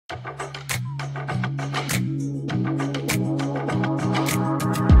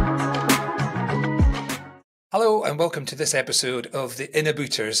Hello and welcome to this episode of The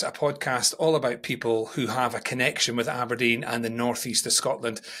Innabooters, a podcast all about people who have a connection with Aberdeen and the northeast of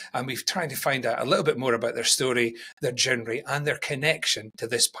Scotland. And we've tried to find out a little bit more about their story, their journey and their connection to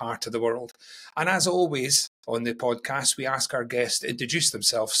this part of the world. And as always on the podcast, we ask our guests to introduce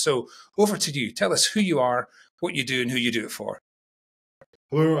themselves. So over to you. Tell us who you are, what you do and who you do it for.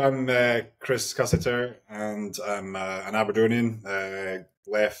 Hello, I'm Chris Cusiter and I'm an Aberdonian.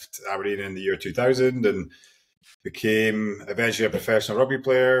 Left Aberdeen in the year 2000 and became eventually a professional rugby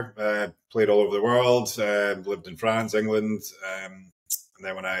player, played all over the world, lived in France, England. And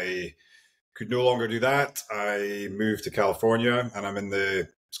then when I could no longer do that, I moved to California and I'm in the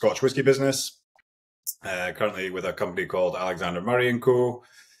Scotch whisky business, currently with a company called Alexander Murray & Co.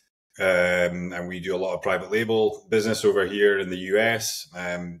 And we do a lot of private label business over here in the US.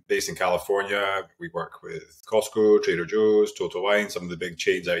 Based in California, we work with Costco, Trader Joe's, Total Wine, some of the big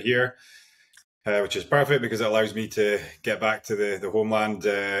chains out here. Which is perfect because it allows me to get back to the homeland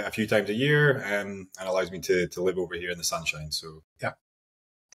a few times a year and allows me to live over here in the sunshine. So, yeah.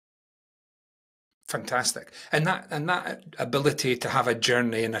 Fantastic. And that ability to have a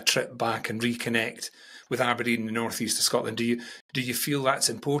journey and a trip back and reconnect with Aberdeen in the northeast of Scotland, do you feel that's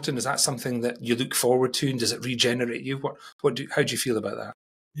important? Is that something that you look forward to and does it regenerate you? How do you feel about that?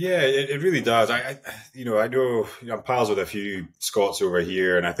 Yeah, it really does. I know I'm pals with a few Scots over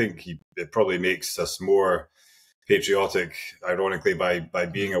here, and I think it probably makes us more patriotic, ironically, by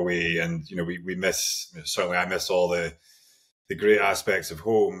being away. And we miss, certainly I miss all the great aspects of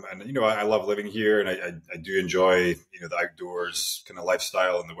home. And I love living here, and I do enjoy the outdoors kind of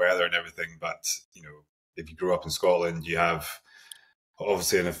lifestyle and the weather and everything. But if you grew up in Scotland, you have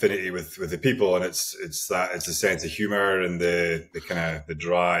obviously an affinity with the people, and it's a sense of humor and the kind of the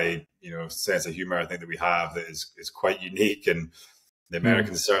dry sense of humor I think that we have that is quite unique, and the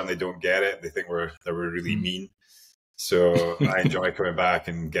Americans certainly don't get it. They think we're really mean. So I enjoy coming back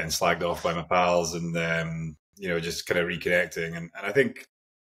and getting slagged off by my pals and just kind of reconnecting, and I think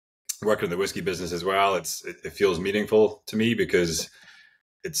working in the whiskey business as well, it feels meaningful to me because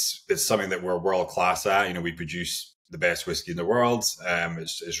it's something that we're world class at. We produce the best whiskey in the world.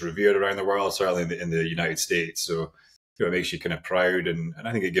 It's revered around the world, certainly in the United States. So it makes you kind of proud, and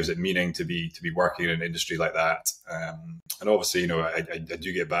I think it gives it meaning to be working in an industry like that. And obviously, I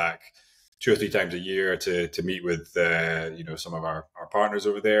do get back 2 or 3 times a year to meet with some of our partners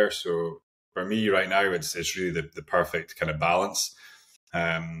over there. So for me right now, it's really the perfect kind of balance.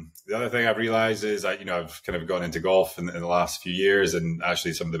 The other thing I've realized is I've kind of gone into golf in the last few years, and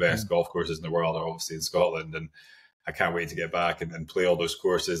actually some of the best golf courses in the world are obviously in Scotland, and I can't wait to get back and play all those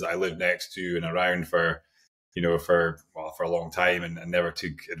courses I lived next to and around for a long time and never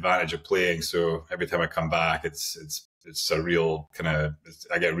took advantage of playing. So every time I come back, it's a real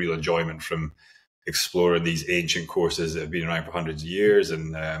I get real enjoyment from exploring these ancient courses that have been around for hundreds of years.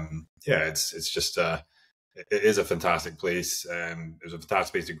 And it's just it is a fantastic place. It was a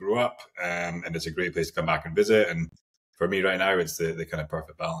fantastic place to grow up, and it's a great place to come back and visit. And for me right now, it's the kind of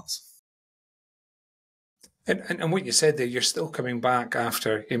perfect balance. And what you said there, you're still coming back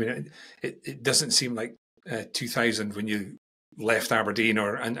after. I mean, it doesn't seem like 2000 when you left Aberdeen,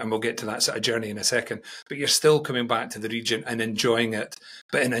 and we'll get to that sort of journey in a second. But you're still coming back to the region and enjoying it,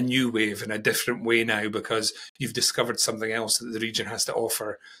 but in a new wave, in a different way now, because you've discovered something else that the region has to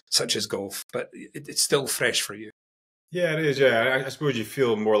offer, such as golf. But it's still fresh for you. Yeah, it is. Yeah, I suppose you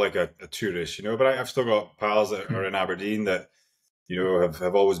feel more like a tourist, but I've still got pals that are in Aberdeen that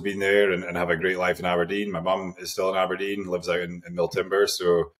have always been there and have a great life in Aberdeen. My mum is still in Aberdeen, lives out in Miltimber.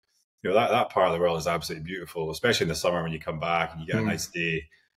 So, that part of the world is absolutely beautiful, especially in the summer when you come back and you get a nice day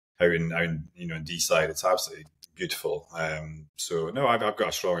out in Deeside. It's absolutely beautiful. So, no, I've got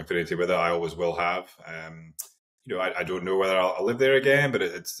a strong affinity with it. I always will have. I don't know whether I'll live there again, but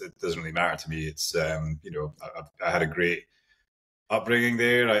it doesn't really matter to me. It's, I had a great upbringing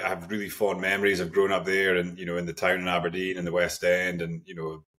there. I have really fond memories of growing up there and, in the town in Aberdeen and the West End and,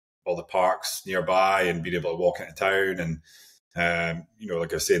 all the parks nearby and being able to walk into town and,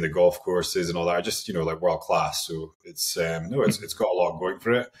 like I was saying, the golf courses and all that are just, like world class. So it's got a lot going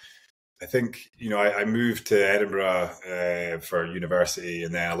for it. I think, I moved to Edinburgh for university,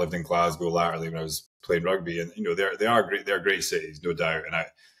 and then I lived in Glasgow latterly when I was playing rugby. And, they are great. They're great cities, no doubt. And I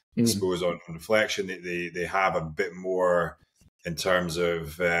suppose on reflection, they have a bit more in terms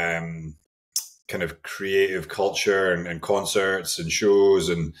of kind of creative culture and concerts and shows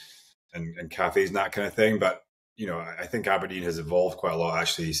and cafes and that kind of thing. But, I think Aberdeen has evolved quite a lot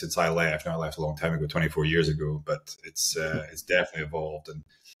actually since I left. Now, I left a long time ago, 24 years ago, but it's definitely evolved. And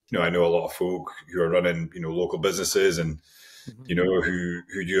I know a lot of folk who are running, local businesses and,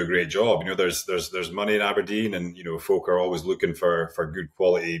 who do a great job. There's money in Aberdeen, and, folk are always looking for good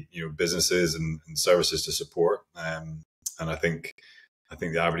quality, businesses and services to support. And I think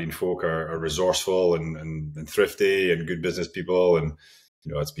the Aberdeen folk are resourceful and thrifty and good business people. And,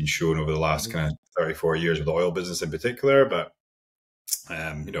 it's been shown over the last kind of 34 years with the oil business in particular. But,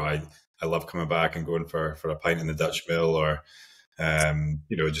 I love coming back and going for a pint in the Dutch Mill, or,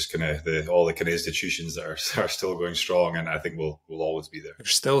 just kind of all the kind of institutions that are still going strong, and I think will always be there. They're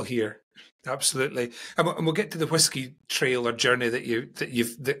still here, absolutely. And we'll get to the whiskey trail or journey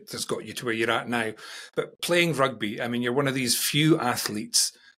that's got you to where you're at now. But playing rugby, I mean, you're one of these few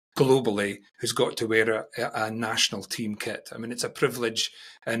athletes globally who's got to wear a national team kit. I mean, it's a privilege,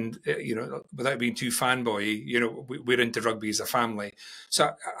 and without being too fanboy, we're into rugby as a family.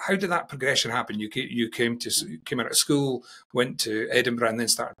 So how did that progression happen? You came out of school, went to Edinburgh, and then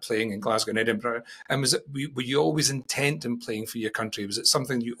started playing in Glasgow and Edinburgh. And were you always intent in playing for your country? Was it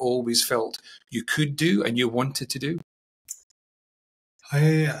something you always felt you could do and you wanted to do?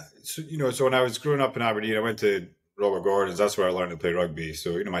 So when I was growing up in Aberdeen, I went to Robert Gordon's. That's where I learned to play rugby.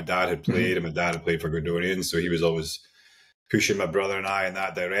 So, my dad had played, and my dad had played for Gordonians. So he was always pushing my brother and I in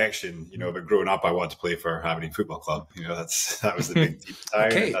that direction, but growing up, I wanted to play for Aberdeen Football Club. That was the big team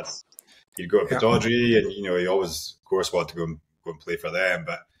time. Okay. You'd go up to Dodry, and, you always, of course, wanted to go and play for them.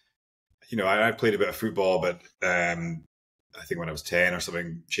 But, I played a bit of football, but I think when I was 10 or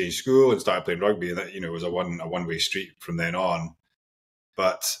something, changed school and started playing rugby. And that, it was a one-way street from then on.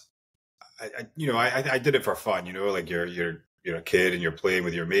 But I did it for fun, like you're a kid and you're playing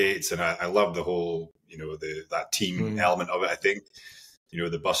with your mates, and I love the whole, that team element of it. I think,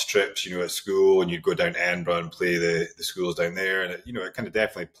 the bus trips, at school, and you'd go down to Edinburgh and play the schools down there, and it kind of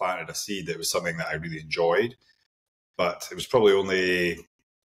definitely planted a seed that was something that I really enjoyed. But it was probably only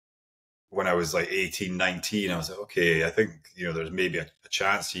when I was like 18, 19, I was like, okay, I think, there's maybe a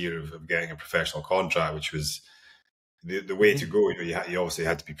chance here of getting a professional contract, which was the way to go. You obviously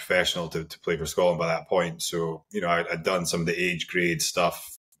had to be professional to play for Scotland by that point. So, I'd done some of the age grade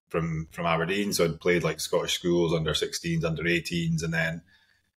stuff from Aberdeen. So I'd played like Scottish schools, under 16s, under 18s, and then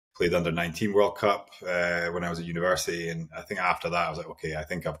played under 19 World Cup when I was at university. And I think after that, I was like, okay, I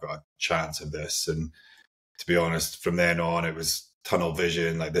think I've got a chance of this. And to be honest, from then on, it was tunnel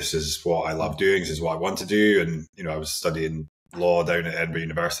vision. Like, this is what I love doing. This is what I want to do. And, I was studying law down at Edinburgh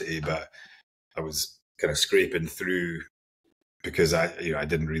University, but I was kind of scraping through because I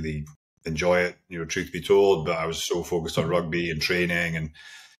didn't really enjoy it, truth be told, but I was so focused on rugby and training and,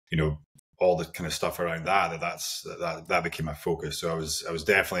 all the kind of stuff around that became my focus. So I was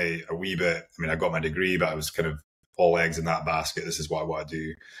definitely a wee bit, I got my degree, but I was kind of all eggs in that basket. This is what I want to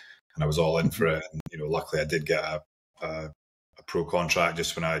do. And I was all in for it. And, luckily I did get a pro contract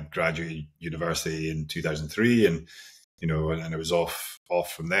just when I graduated university in 2003, and, and it was off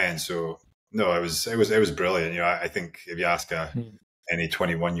from then. So, no, it was brilliant. I think if you ask any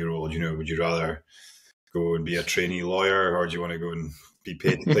 21-year-old, would you rather go and be a trainee lawyer, or do you want to go and be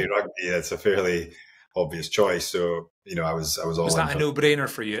paid to play rugby? That's a fairly obvious choice. So, I was all in. Was that a no-brainer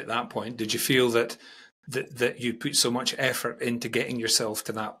for you at that point? Did you feel that you put so much effort into getting yourself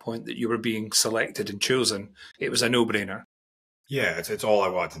to that point that you were being selected and chosen? It was a no-brainer. Yeah, it's all I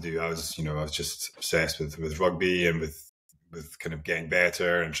wanted to do. I was just obsessed with rugby and with kind of getting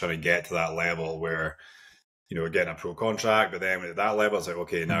better and trying to get to that level where, getting a pro contract. But then at that level, I was like,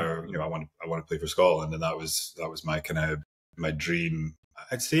 okay, now, I want to play for Scotland. And that was my kind of my dream.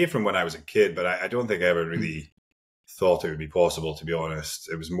 I'd say from when I was a kid, but I don't think I ever really thought it would be possible, to be honest.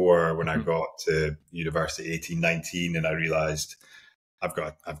 It was more when I got to university, 18, 19, and I realized I've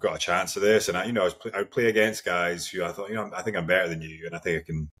got a chance of this. And I would play against guys who I thought, I think I'm better than you, and I think I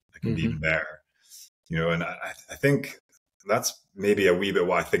can be even better. And I think that's maybe a wee bit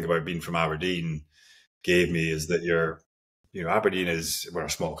what I think about being from Aberdeen gave me, is that Aberdeen we're a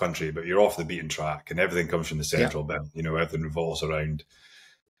small country, but you're off the beaten track, and everything comes from the central belt. Everything revolves around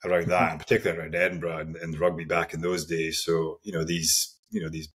that, and particularly around Edinburgh and rugby back in those days. So, these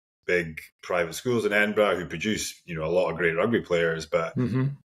big private schools in Edinburgh who produce, a lot of great rugby players, but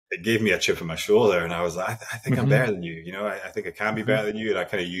it gave me a chip on my shoulder, and I was like, I think I'm better than you. I think I can be better than you. And I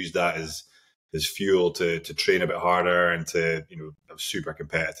kind of used that as fuel to train a bit harder and to, I'm super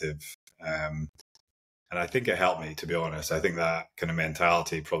competitive. And I think it helped me, to be honest. I think that kind of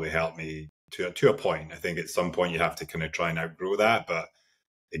mentality probably helped me to a point. I think at some point you have to kind of try and outgrow that, but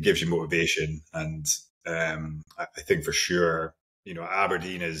it gives you motivation. And I think for sure,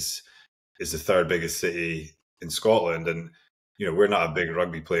 Aberdeen is the third biggest city in Scotland. And, we're not a big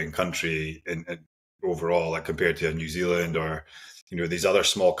rugby playing country in overall, like compared to New Zealand or, these other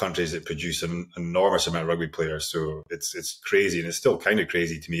small countries that produce an enormous amount of rugby players. So it's crazy, and it's still kind of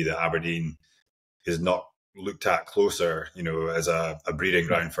crazy to me that Aberdeen is not looked at closer, as a breeding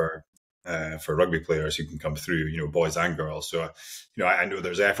ground for rugby players who can come through, boys and girls. So, I know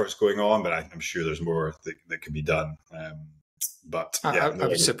there's efforts going on, but I'm sure there's more that can be done. But yeah, I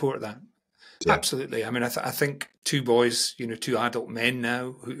would support that. Yeah. Absolutely. I mean, I think two boys, two adult men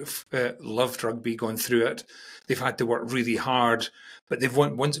now who have loved rugby, going through it. They've had to work really hard, but they've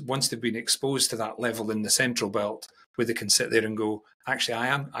once they've been exposed to that level in the Central Belt, where they can sit there and go, actually,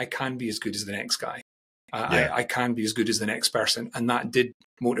 I can be as good as the next guy. I can be as good as the next person. And that did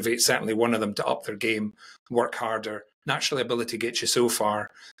motivate certainly one of them to up their game, work harder. Naturally, ability gets you so far,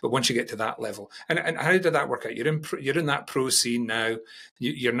 but once you get to that level, and how did that work out? You're in that pro scene now.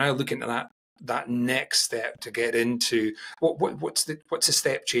 You're now looking at that next step to get into what's the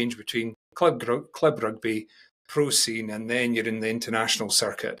step change between club rugby, pro scene, and then you're in the international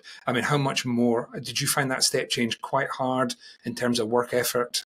circuit. I mean, how much more did you find that step change quite hard in terms of work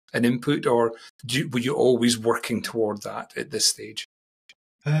effort and input, or were you always working toward that at this stage?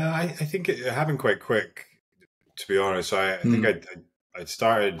 I think it happened quite quick, to be honest. So I think I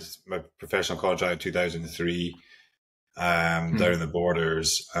started my professional contract in 2003 down in the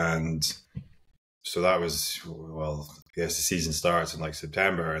Borders, and so that was, well, I guess the season starts in like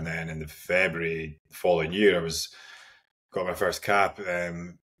September, and then in the February the following year I got my first cap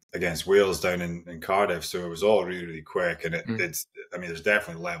against Wales down in Cardiff. So it was all really, really quick, and it's, I mean, there's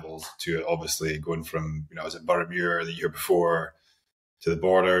definitely levels to it. Obviously, going from, I was at Boroughmuir the year before to the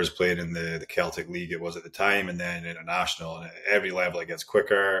Borders, playing in the Celtic League it was at the time, and then international. And at every level it gets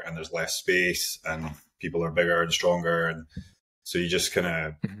quicker, and there's less space, and people are bigger and stronger, and so you just kind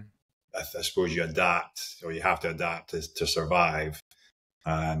of, I suppose you adapt, or you have to adapt to survive.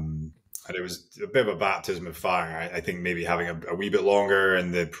 And it was a bit of a baptism of fire. I think maybe having a wee bit longer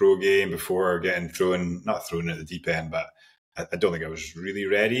in the pro game before getting not thrown at the deep end, but I don't think I was really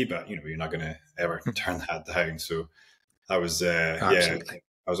ready. But you're not going to ever turn that down. So I was, I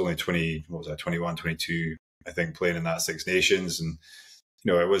was only 20. What was I? 21, 22. I think, playing in that Six Nations, and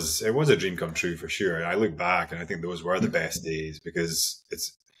it was a dream come true for sure. I look back and I think those were the best days, because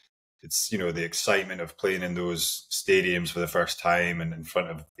it's the excitement of playing in those stadiums for the first time and in front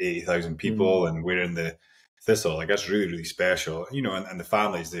of 80,000 people, and wearing the Thistle. Like, that's really, really special, and the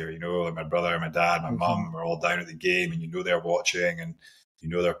families there, like my brother, my dad, my mum are all down at the game, and they're watching, and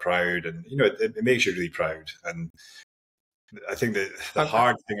they're proud, and it makes you really proud. And I think that the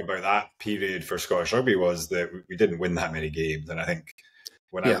hard thing about that period for Scottish rugby was that we didn't win that many games. And I think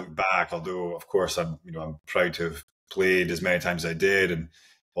when I look back, although of course I'm proud to have played as many times as I did and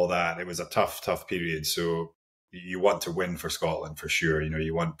all that, it was a tough period. So you want to win for Scotland for sure.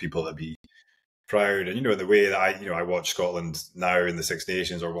 You want people to be proud, and the way that I watch Scotland now in the Six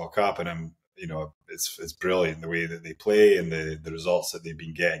Nations or World Cup, and I'm it's brilliant the way that they play and the results that they've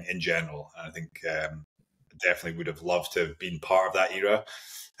been getting in general. And I think definitely would have loved to have been part of that era.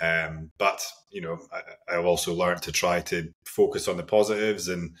 But I've also learned to try to focus on the positives,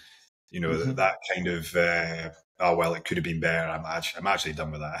 and that kind of it could have been better. I'm actually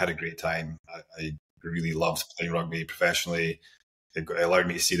done with that. I had a great time. I really loved playing rugby professionally. It allowed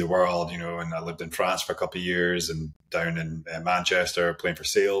me to see the world, and I lived in France for a couple of years, and down in Manchester playing for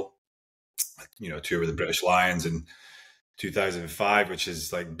Sale, tour with the British Lions in 2005, which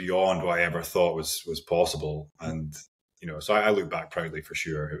is like beyond what I ever thought was possible. And so I look back proudly for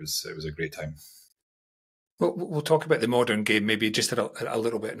sure. It was a great time. Well, we'll talk about the modern game maybe just a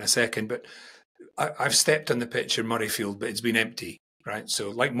little bit in a second, but I've stepped on the pitch in Murrayfield, but it's been empty, right? So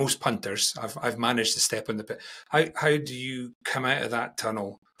like most punters, I've managed to step on the pitch. How do you come out of that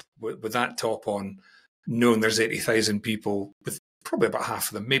tunnel with that top on, knowing there's 80,000 people, with probably about half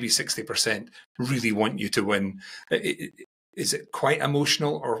of them, maybe 60%, really want you to win? Is it quite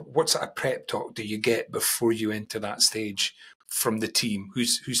emotional, or what sort of prep talk do you get before you enter that stage from the team?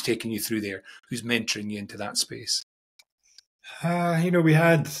 Who's taking you through there? Who's mentoring you into that space?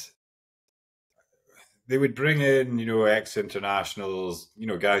 They would bring in, ex-internationals,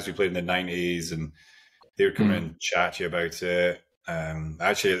 guys who played in the 90s, and they would come in and chat to you about it.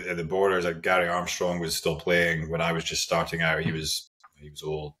 Actually, at the Borders, Gary Armstrong was still playing when I was just starting out. He was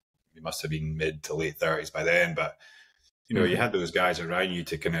old. He must have been mid to late 30s by then. But, you had those guys around you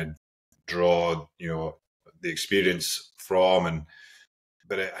to kind of draw, the experience from.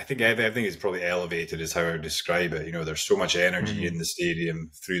 But I think everything is probably elevated is how I would describe it. There's so much energy in the stadium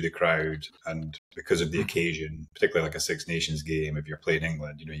through the crowd, and because of the occasion, particularly like a Six Nations game, if you're playing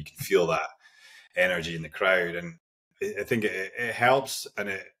England, you can feel that energy in the crowd. And I think it helps, and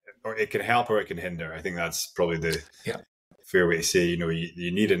it can help or it can hinder. I think that's probably fair way to say,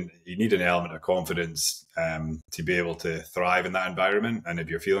 you need an element of confidence to be able to thrive in that environment. And if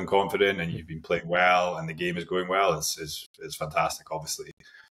you're feeling confident and you've been playing well and the game is going well, it's fantastic, obviously.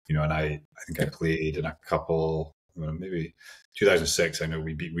 And I think I played in a couple, maybe 2006. I know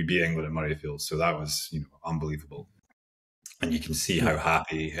we beat England at Murrayfield, so that was unbelievable. And you can see how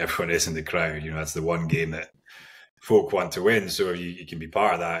happy everyone is in the crowd. That's the one game that folk want to win. So if you can be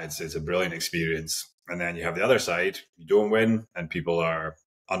part of that, it's a brilliant experience. And then you have the other side, you don't win, and people are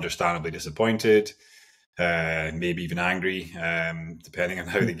understandably disappointed, maybe even angry, depending on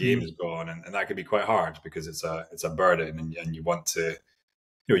how the game has gone. And that can be quite hard because it's a burden, and you want to,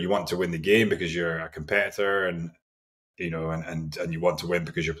 you want to win the game because you're a competitor, and and you want to win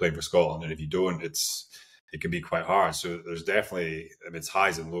because you're playing for Scotland. And if you don't, it can be quite hard. So there's definitely, it's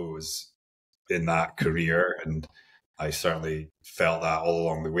highs and lows in that career, and I certainly felt that all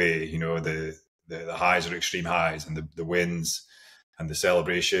along the way. The highs are extreme highs, and the wins and the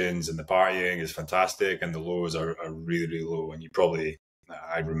celebrations and the partying is fantastic, and the lows are really, really low. And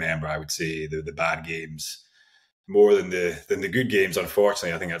I would say the bad games more than the good games.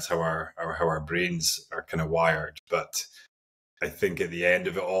 Unfortunately, I think that's how our brains are kind of wired. But I think at the end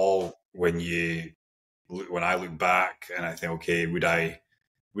of it all, when I look back and I think, okay, would I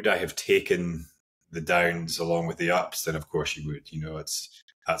have taken the downs along with the ups? Then of course you would.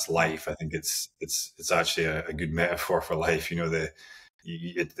 That's life. I think it's actually a good metaphor for life.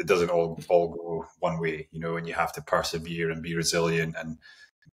 It doesn't all go one way. And you have to persevere and be resilient and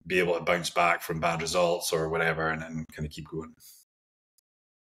be able to bounce back from bad results or whatever, and kind of keep going.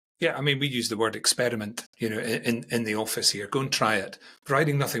 Yeah, I mean, we use the word experiment, in the office here. Go and try it.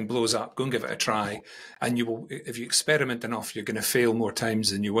 Providing nothing blows up, go and give it a try. And if you experiment enough, you're going to fail more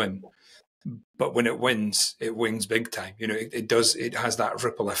times than you win. But when it wins big time. It has that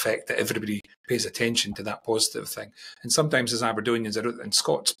ripple effect that everybody pays attention to that positive thing. And sometimes as Aberdonians, and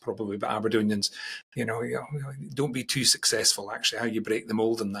Scots probably, but Aberdonians, don't be too successful, actually, how you break the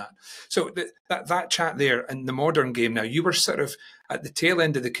mold in that. So that chat there in the modern game now, you were sort of at the tail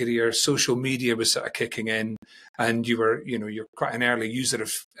end of the career, social media was sort of kicking in, and you're quite an early user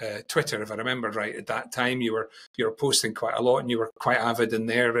of Twitter, if I remember right. At that time, you were posting quite a lot, and you were quite avid in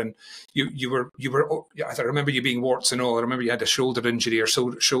there, and you were. I remember you being warts and all. I remember you had a shoulder injury or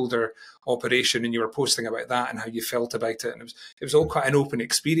shoulder operation, and you were posting about that and how you felt about it, and it was all quite an open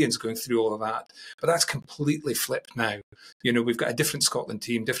experience going through all of that. But that's completely flipped now. We've got a different Scotland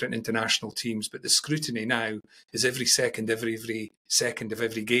team, different international teams, but the scrutiny now is every second of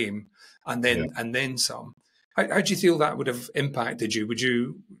every game, and then some. How do you feel that would have impacted you? Would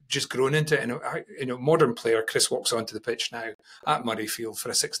you just grown into it? Modern player, Chris walks onto the pitch now at Murrayfield for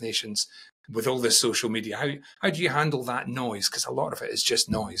a Six Nations with all this social media. How do you handle that noise? Because a lot of it is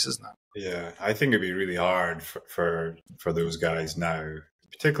just noise, isn't it? Yeah, I think it'd be really hard for those guys now,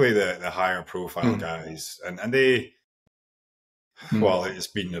 particularly the higher profile guys, and they. Well, it's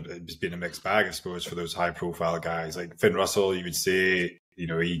been a mixed bag, I suppose, for those high profile guys like Finn Russell. You would say,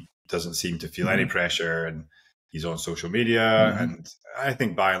 he doesn't seem to feel any pressure, and he's on social media, and I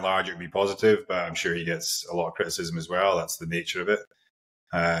think by and large it would be positive, but I'm sure he gets a lot of criticism as well. That's the nature of it.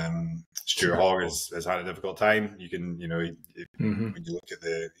 Stuart Hogg has had a difficult time. You can, when you look at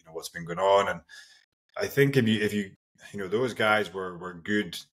the, what's been going on, and I think if you those guys were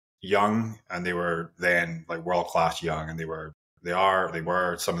good young, and they were then like world class young, and they were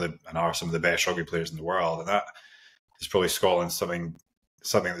some of the best rugby players in the world, and that is probably something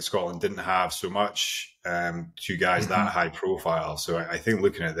that Scotland didn't have so much. Two guys that high profile. So I think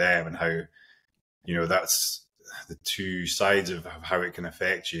looking at them and how, that's the two sides of how it can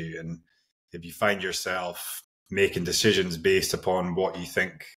affect you. And if you find yourself making decisions based upon what you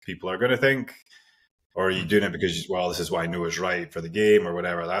think people are going to think, or are you doing it because, well, this is what I know is right for the game or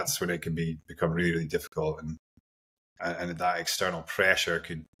whatever, that's when it can become really, really difficult. And that external pressure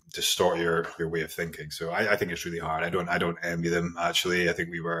could distort your way of thinking. So I think it's really hard. I don't envy them, actually. I think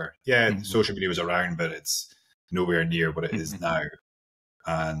social media was around, but it's nowhere near what it is now.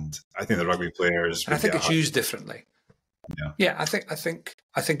 And I think the rugby players, I think it's used differently. Yeah, I think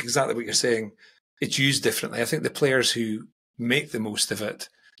exactly what you're saying. It's used differently. I think the players who make the most of it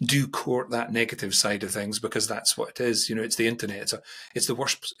do court that negative side of things, because that's what it is. It's the internet. It's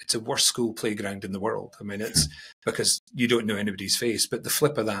the worst school playground in the world. I mean, it's because you don't know anybody's face. But the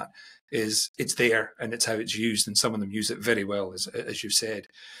flip of that is it's there, and it's how it's used, and some of them use it very well, as you've said.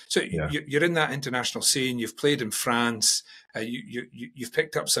 So you're in that international scene. You've played in France. You've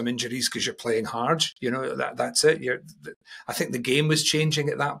picked up some injuries because you're playing hard. That's it. I think the game was changing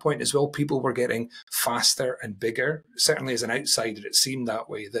at that point as well. People were getting faster and bigger. Certainly, as an outsider, it seemed that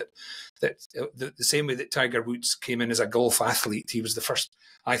way. That the same way that Tiger Woods came in as a golf athlete, he was the first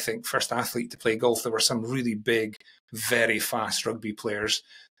athlete to play golf. There were some really big, very fast rugby players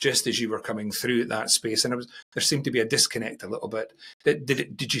just as you were coming through that space, and there seemed to be a disconnect a little bit.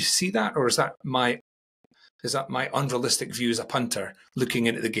 Did you see that, or is that my unrealistic view as a punter looking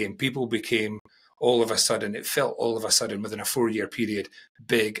into the game? People became it felt all of a sudden within a 4-year period,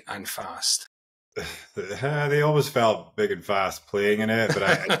 big and fast. They always felt big and fast playing in it, but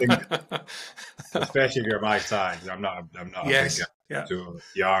I think, especially if you're my size, I'm not yes, a big guy, so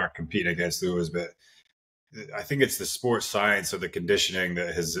you are competing against those. But I think it's the sports science of the conditioning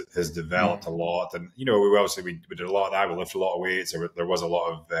that has developed a lot. And we did a lot of that. We lifted a lot of weights. There was a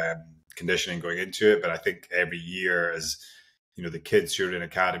lot of conditioning going into it, but I think every year, as the kids who are in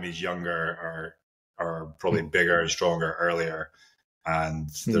academies younger are probably bigger and stronger earlier, and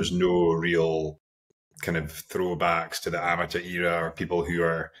there's no real kind of throwbacks to the amateur era or people who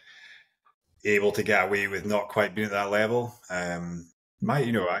are able to get away with not quite being at that level. I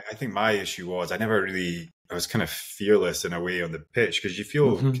think my issue was I was kind of fearless in a way on the pitch, because you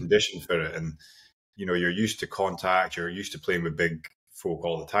feel conditioned for it, and you're used to contact, you're used to playing with big folk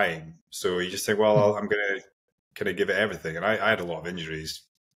all the time, so you just think, well, I'm gonna kind of give it everything. And I had a lot of injuries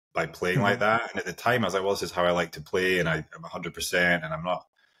by playing like that, and at the time I was like, well, this is how I like to play, and I'm 100%, and I'm not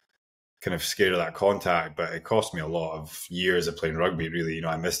kind of scared of that contact. But it cost me a lot of years of playing rugby, really.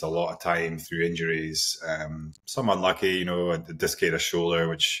 I missed a lot of time through injuries, some unlucky, a dislocated shoulder,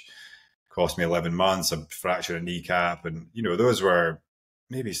 which cost me 11 months, a fractured a kneecap, and those were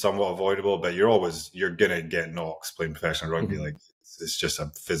maybe somewhat avoidable, but you're gonna get knocks playing professional rugby. Like, it's just a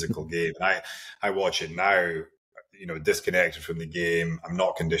physical game. And I watch it now, disconnected from the game. I'm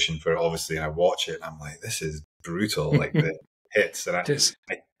not conditioned for it, obviously, and I watch it and I'm like, this is brutal. Like, the hits. And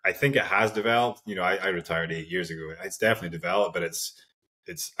I think it has developed. I retired 8 years ago. It's definitely developed, but it's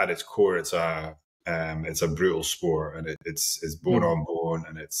at its core, it's a brutal sport, and it's bone on bone,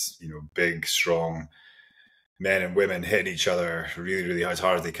 and it's big, strong men and women hitting each other really, really as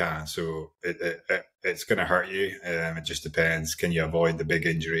hard as they can. So it's going to hurt you. It just depends. Can you avoid the big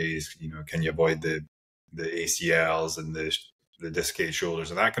injuries? Can you avoid the ACLs and the dislocated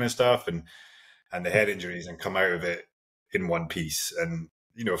shoulders and that kind of stuff, and the head injuries, and come out of it in one piece? And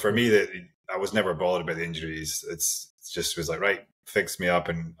for me, that I was never bothered by the injuries. It's just was like, right, fix me up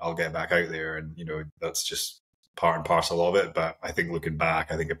and I'll get back out there. And that's just part and parcel of it. But I think looking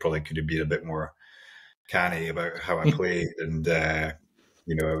back, I think it probably could have been a bit more canny about how I played, and it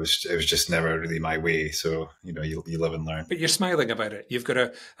was just never really my way. So you live and learn. But you're smiling about it. You've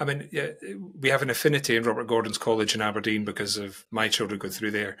got we have an affinity in Robert Gordon's College in Aberdeen because of my children going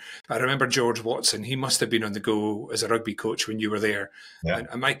through there. I remember George Watson. He must have been on the go as a rugby coach when you were there,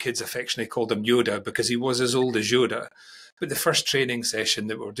 and my kids affectionately called him Yoda because he was as old as Yoda. But the first training session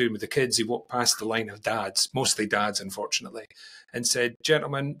that we were doing with the kids, he walked past the line of dads, mostly dads, unfortunately, and said,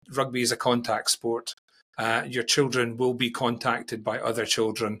 "Gentlemen, rugby is a contact sport. Your children will be contacted by other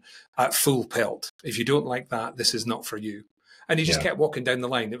children at full pelt. If you don't like that, this is not for you." And he just kept walking down the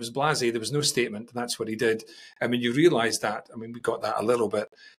line. It was blasé. There was no statement. And that's what he did. I mean, you realise that. I mean, we got that a little bit.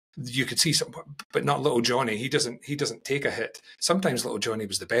 You could see some, but not little Johnny. He doesn't take a hit. Sometimes little Johnny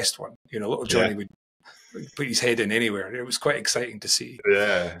was the best one. Little Johnny would put his head in anywhere. It was quite exciting to see.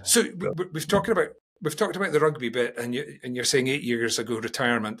 Yeah. So we've talked about the rugby bit, and you're saying 8 years ago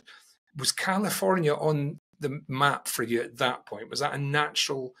retirement. Was California on the map for you at that point? Was that a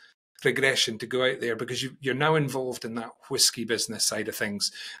natural progression to go out there, because you're now involved in that whiskey business side of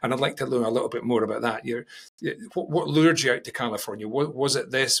things? And I'd like to learn a little bit more about that. What lured you out to California? Was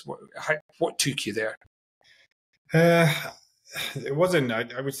it this? What took you there? It wasn't.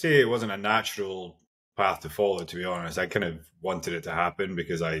 I would say it wasn't a natural path to follow, to be honest. I kind of wanted it to happen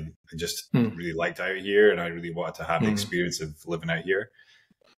because I just really liked out here, and I really wanted to have the experience of living out here.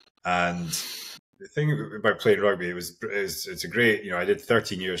 And the thing about playing rugby, it's a great, I did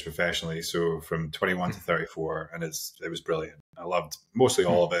 13 years professionally, so from 21 to 34, and it was brilliant. I loved mostly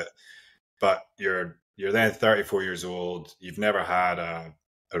all of it. But you're then 34 years old. You've never had a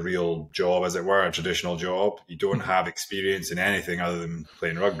real job, as it were, a traditional job. You don't have experience in anything other than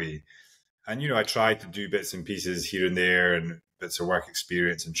playing rugby. And I tried to do bits and pieces here and there, and bits of work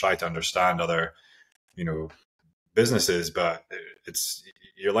experience, and try to understand other, businesses, but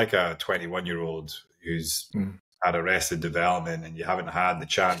you're like a 21-year-old who's had arrested development, and you haven't had the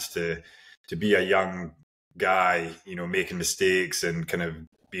chance to be a young guy, making mistakes and kind of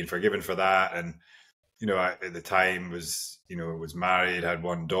being forgiven for that. And at the time was married, had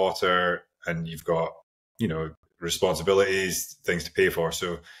one daughter, and you've got, responsibilities, things to pay for.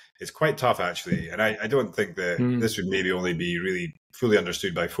 So it's quite tough, actually. And I don't think that this would maybe only be really fully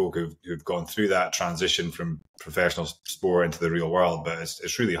understood by folk who've gone through that transition from professional sport into the real world. But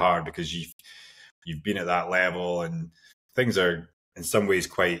it's really hard because you've been at that level, and things are in some ways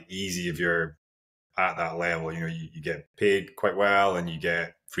quite easy if you're at that level. You get paid quite well, and you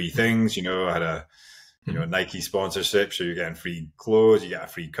get free things. I had a Nike sponsorship, so you're getting free clothes, you get a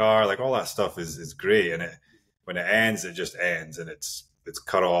free car, like all that stuff is great. And when it ends, it just ends, and it's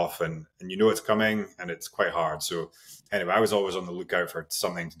cut off, and it's coming, and it's quite hard. So anyway, I was always on the lookout for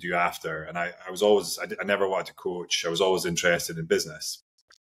something to do after, and I never wanted to coach. I was always interested in business,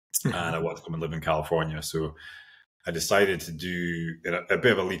 and I wanted to come and live in California. So I decided to do a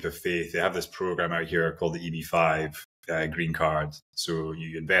bit of a leap of faith. They have this program out here called the EB5 green card. So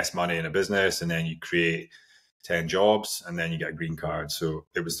you invest money in a business, and then you create 10 jobs, and then you get a green card. So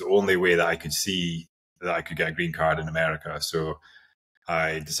it was the only way that I could see that I could get a green card in America. So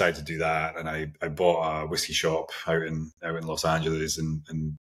I decided to do that, and I bought a whiskey shop out in Los Angeles, and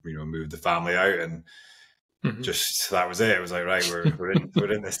moved the family out, and just that was it. It was like, right,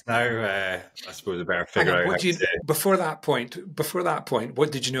 we're in this now. I suppose I better figure out. Before that point,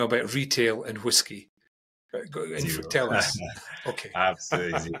 what did you know about retail and whiskey? Tell us. Okay.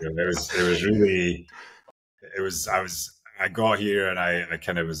 Absolutely zero. I got here, and I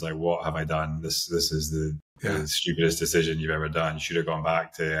kind of was like, what have I done? This is the stupidest decision you've ever done. You should have gone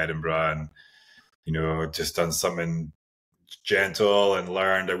back to Edinburgh and, just done something gentle and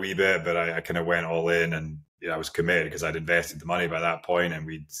learned a wee bit. But I kind of went all in, and I was committed because I'd invested the money by that point, and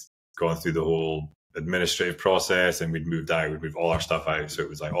we'd gone through the whole administrative process, and we'd moved out. We'd moved all our stuff out. So it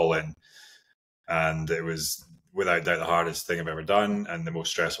was like all in. And it was without doubt the hardest thing I've ever done, and the most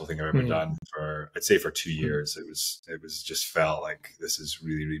stressful thing I've ever done for 2 years. It was just felt like this is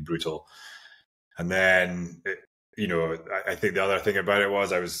really, really brutal. And then, I think the other thing about it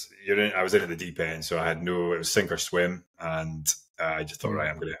was I was in at the deep end, so it was sink or swim, and I just thought, right,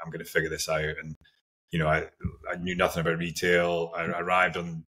 I'm gonna figure this out. And I knew nothing about retail. I arrived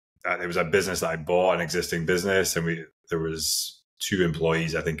on it was a business that I bought, an existing business, and there was 2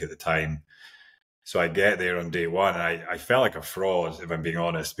 employees, I think, at the time. So I get there on day one, and I felt like a fraud, if I'm being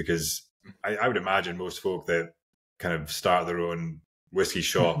honest, because I would imagine most folk that kind of start their own whiskey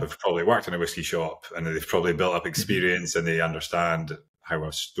shop have probably worked in a whiskey shop, and they've probably built up experience, and they understand how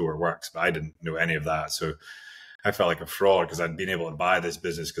a store works. But I didn't know any of that. So I felt like a fraud because I'd been able to buy this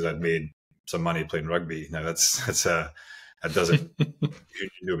business because I'd made some money playing rugby. Now that doesn't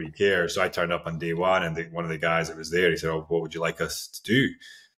nobody cares. So I turned up on day one, and one of the guys that was there, he said, "Oh, what would you like us to do?"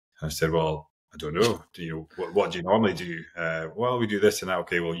 And I said, "Well, I don't know. What do you normally do?" Well, we do this and that.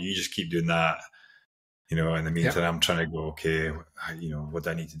 Okay, well, you just keep doing that. In the meantime, I'm trying to go, okay, what do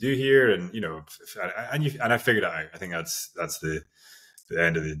I need to do here? And, and I figured it out. I think that's the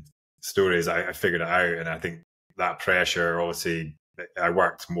end of the story is I figured it out. And I think that pressure, obviously, I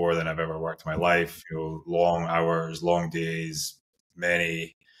worked more than I've ever worked in my life, long hours, long days,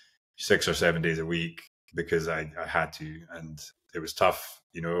 many 6 or 7 days a week because I had to. And it was tough,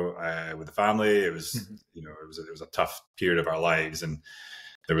 with the family. It was, it was a tough period of our lives, and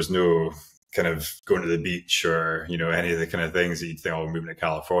there was no kind of going to the beach or, any of the kind of things that you'd think, oh, moving to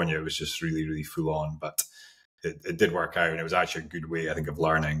California. It was just really, really full on, but it did work out. And it was actually a good way, I think, of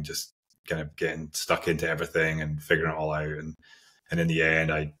learning, just kind of getting stuck into everything and figuring it all out. And in the end,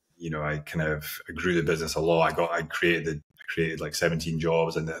 I grew the business a lot. I created like 17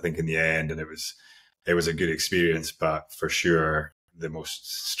 jobs, and I think in the end, and it was a good experience, but for sure the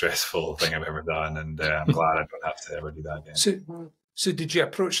most stressful thing I've ever done. And I'm glad I don't have to ever do that again. So did you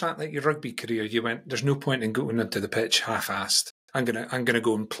approach that like your rugby career? You went, there's no point in going into the pitch half-assed. I'm gonna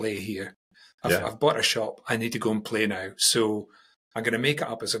go and play here. I've bought a shop. I need to go and play now. So I'm gonna make it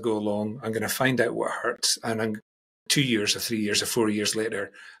up as I go along. I'm gonna find out what hurts, and I'm 2 years or 3 years or 4 years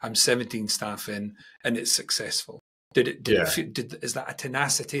later, I'm 17 staff in, and it's successful. Is that a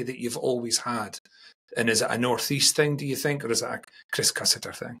tenacity that you've always had? And is it a Northeast thing, do you think, or is it a Chris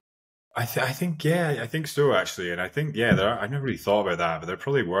Cusiter thing? I think so, actually. And I think, I never really thought about that, but there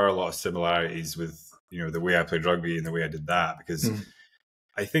probably were a lot of similarities with, the way I played rugby and the way I did that, because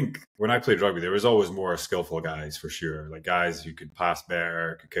I think when I played rugby, there was always more skillful guys for sure, like guys who could pass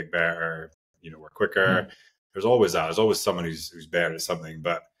better, could kick better, were quicker. There's always that. There's always someone who's better at something.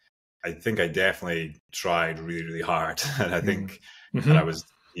 But I think I definitely tried really, really hard. And I think that I was,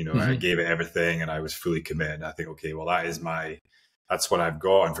 I gave it everything, and I was fully committed. And I think, okay, well, that's what I've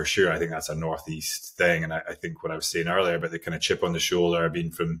got. And for sure, I think that's a Northeast thing. And I think what I was saying earlier about the kind of chip on the shoulder,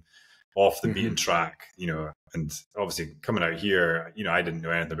 being from off the beaten track, and obviously coming out here, I didn't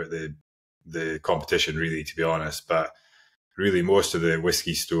know anything about the competition really, to be honest, but really most of the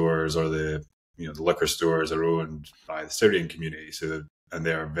whiskey stores or the liquor stores are owned by the Syrian community. So, and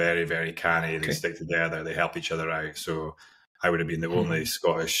they're very, very canny. They stick together. They help each other out. So I would have been the only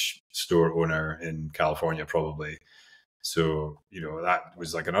Scottish store owner in California, probably. So, that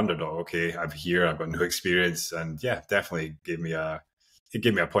was like an underdog. Okay, I'm here. I've got no experience. And yeah, definitely gave me a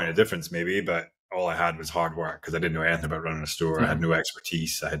point of difference maybe. But all I had was hard work because I didn't know anything about running a store. I had no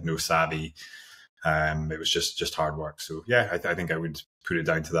expertise. I had no savvy. It was just hard work. So yeah, I think I would put it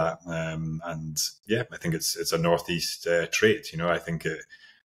down to that. And yeah, I think it's a Northeast trait. I think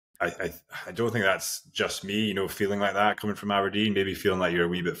I don't think that's just me. Feeling like that coming from Aberdeen, maybe feeling like you're a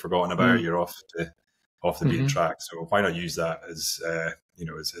wee bit forgotten about. You're off the beaten track. So why not use that as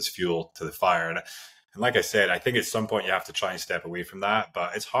as fuel to the fire? And like I said, I think at some point you have to try and step away from that,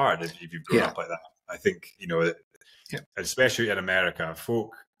 but it's hard if you've grown up like that. I think especially in America,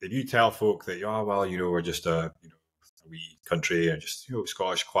 if you tell folk that, we're just a wee country and just,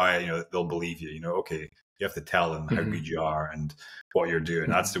 Scottish quiet, they'll believe you, okay, you have to tell them how good you are and what you're doing.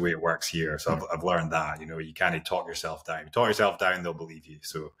 That's the way it works here. So I've learned that, you can't talk yourself down. If you talk yourself down, they'll believe you.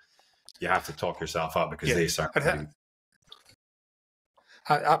 So you have to talk yourself up because they start.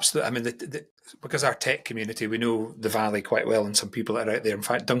 Absolutely. I mean, because our tech community, we know the Valley quite well and some people that are out there. In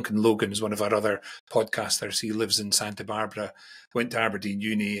fact, Duncan Logan is one of our other podcasters. He lives in Santa Barbara, went to Aberdeen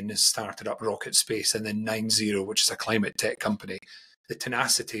Uni and has started up Rocket Space and then 90, which is a climate tech company. The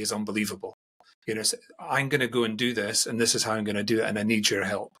tenacity is unbelievable. So I'm going to go and do this and this is how I'm going to do it and I need your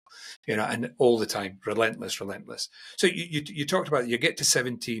help. And all the time, relentless. So you talked about you get to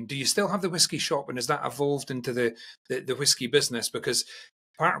 17. Do you still have the whiskey shop and has that evolved into the whiskey business? Because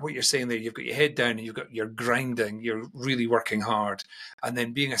part of what you're saying there, you've got your head down and you're grinding, you're really working hard. And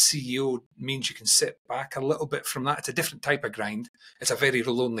then being a CEO means you can sit back a little bit from that. It's a different type of grind. It's a very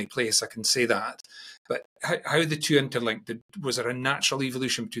lonely place, I can say that. But how the two interlinked, was there a natural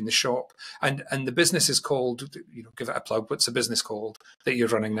evolution between the shop and the business is called, give it a plug, what's the business called that you're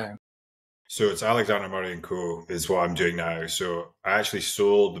running now? So it's Alexander Murray & Co. is what I'm doing now. So I actually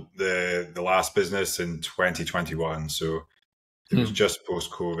sold the last business in 2021. So it was just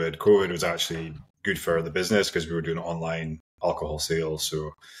post-COVID. COVID was actually good for the business because we were doing online alcohol sales.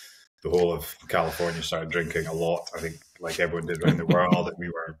 So the whole of California started drinking a lot. I think like everyone did around the world, we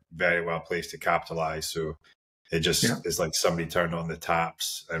were very well placed to capitalize. So it just is like somebody turned on the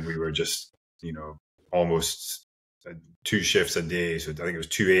taps and we were just, almost 2 shifts a day. So I think it was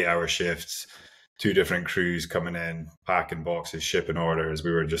 2 8-hour shifts, 2 different crews coming in, packing boxes, shipping orders.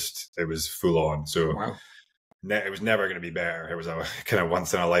 It was full on. So wow. It was never going to be better. It was a kind of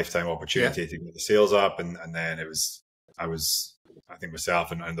once in a lifetime opportunity to get the sales up. And then I think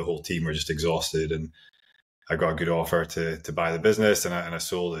myself and the whole team were just exhausted and I got a good offer to buy the business and I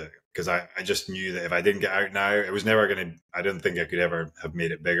sold it because I just knew that if I didn't get out now, it was never going to, I didn't think I could ever have made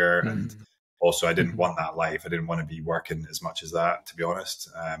it bigger. And also I didn't want that life. I didn't want to be working as much as that, to be honest.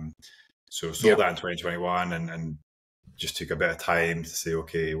 So sold that in 2021 and just took a bit of time to say,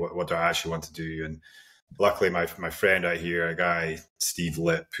 okay, what do I actually want to do? And luckily my friend out here, a guy, Steve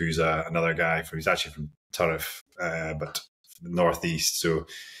Lipp, who's another guy he's actually from Turriff, but Northeast. So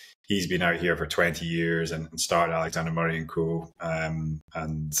he's been out here for 20 years and started Alexander Murray & Co. And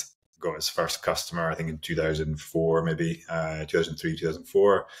got his first customer, I think in 2004, maybe 2003,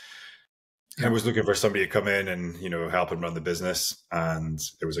 2004. I was looking for somebody to come in and, help him run the business. And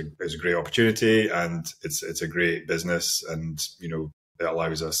it was a great opportunity and it's a great business. And, it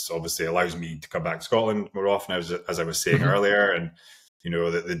allows me to come back to Scotland more often, as I was saying earlier. And,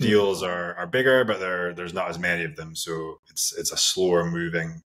 the deals are bigger, but there's not as many of them. So it's a slower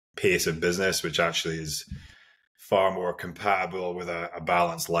moving pace of business, which actually is far more compatible with a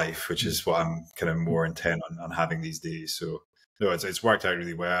balanced life, which is what I'm kind of more intent on having these days. So no, it's worked out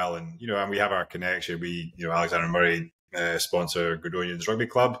really well. And, and we have our connection. We, Alexander Murray sponsor Gordonians Rugby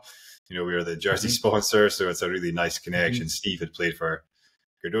Club. We are the jersey sponsor. So it's a really nice connection. Steve had played for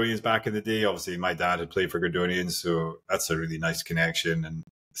Gordonians back in the day. Obviously, my dad had played for Gordonians, so that's a really nice connection. And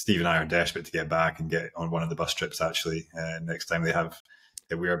Steve and I are desperate to get back and get on one of the bus trips, actually, next time we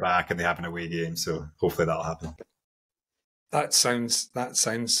are back and they have an away game. So hopefully that'll happen. That sounds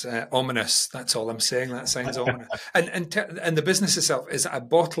ominous. That's all I'm saying. That sounds ominous. And the business itself, is it a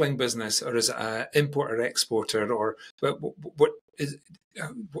bottling business or is it an importer exporter or what is?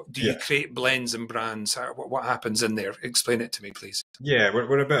 Do you create blends and brands? What happens in there? Explain it to me, please. Yeah,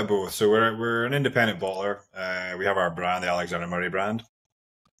 we're a bit of both. So we're an independent bottler. We have our brand, the Alexander Murray brand.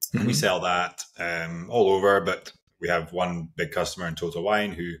 We sell that all over, but we have one big customer in Total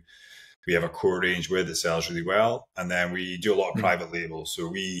Wine who we have a core range with that sells really well. And then we do a lot of private labels. So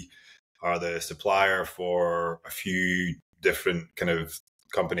we are the supplier for a few different kind of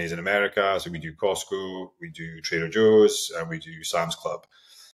companies in America. So we do Costco, we do Trader Joe's, and we do Sam's Club.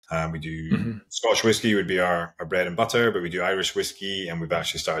 We do Scotch whiskey would be our bread and butter, but we do Irish whiskey, and we've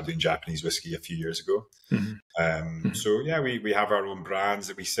actually started doing Japanese whiskey a few years ago. So yeah, we have our own brands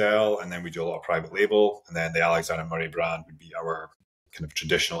that we sell, and then we do a lot of private label. And then the Alexander Murray brand would be our kind of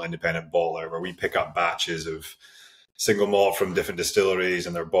traditional independent bottler, where we pick up batches of single malt from different distilleries,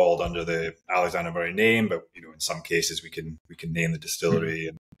 and they're bottled under the Alexander Murray name. But in some cases we can name the distillery,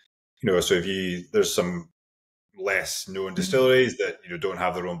 and so if there's some less known distilleries that don't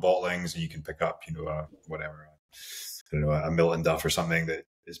have their own bottlings, and you can pick up a Milton Duff or something that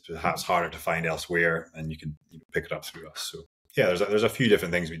is perhaps harder to find elsewhere, and you can pick it up through us. So yeah, there's a few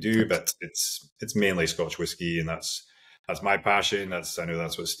different things we do, but it's mainly Scotch whiskey, and that's my passion. I know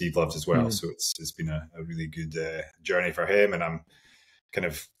that's what Steve loves as well. So it's been a really good journey for him, and I'm kind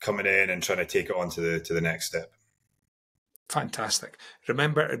of coming in and trying to take it on to the next step. Fantastic.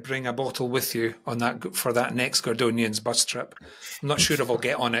 Remember to bring a bottle with you for that next Gordonians bus trip. I'm not sure if I'll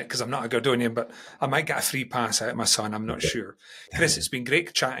get on it because I'm not a Gordonian, but I might get a free pass out of my son. I'm not sure. Chris, it's been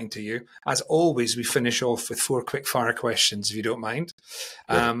great chatting to you. As always, we finish off with 4 quick fire questions, if you don't mind.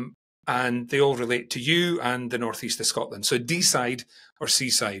 And they all relate to you and the northeast of Scotland. So D-side or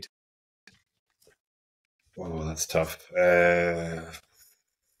seaside? Oh, that's tough.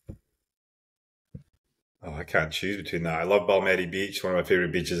 I can't choose between that. I love Balmedy Beach, one of my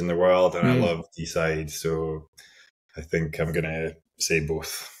favourite beaches in the world, and I love Deeside, so I think I'm going to say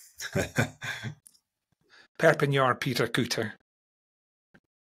both. Perpignan or Peter Cooter?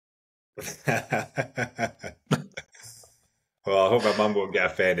 Well, I hope my mum won't get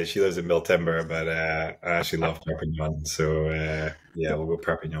offended. She lives in Miltimber, but I actually love Perpignan, so yeah, we'll go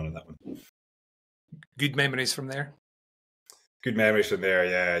Perpignan on that one. Good memories from there? Good memories from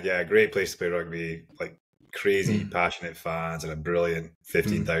there, yeah. Great place to play rugby, like crazy, passionate fans, and a brilliant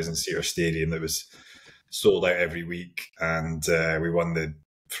 15,000 seater stadium that was sold out every week. And we won the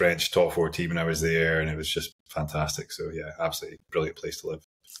French top 4 team when I was there, and it was just fantastic. So yeah, absolutely brilliant place to live.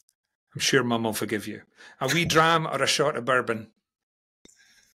 I'm sure Mum will forgive you. A wee dram or a shot of bourbon?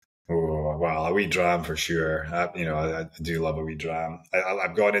 Oh, well, a wee dram for sure. I do love a wee dram.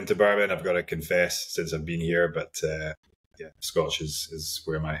 I've gone into bourbon, I've got to confess, since I've been here, but yeah, Scotch is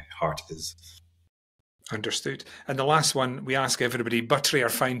where my heart is. Understood. And the last one, we ask everybody, buttery or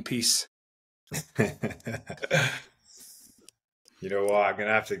fine piece? You know what? I'm going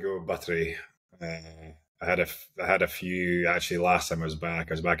to have to go buttery. I had a few, actually, last time I was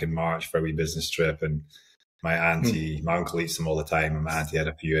back in March for a wee business trip, and my uncle eats them all the time, and my auntie had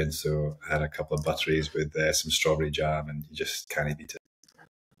a few in, so I had a couple of butteries with some strawberry jam, and you just can't beat it.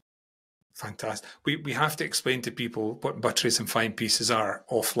 Fantastic. We have to explain to people what butteries and fine pieces are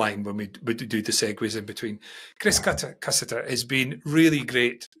offline when we do the segues in between. Chris Cusiter, it's been really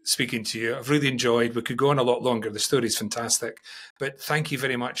great speaking to you. I've really enjoyed. We could go on a lot longer. The story's fantastic. But thank you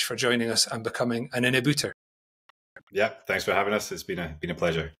very much for joining us and becoming an Inabooter. Yeah, thanks for having us. It's been a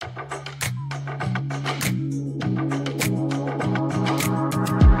pleasure.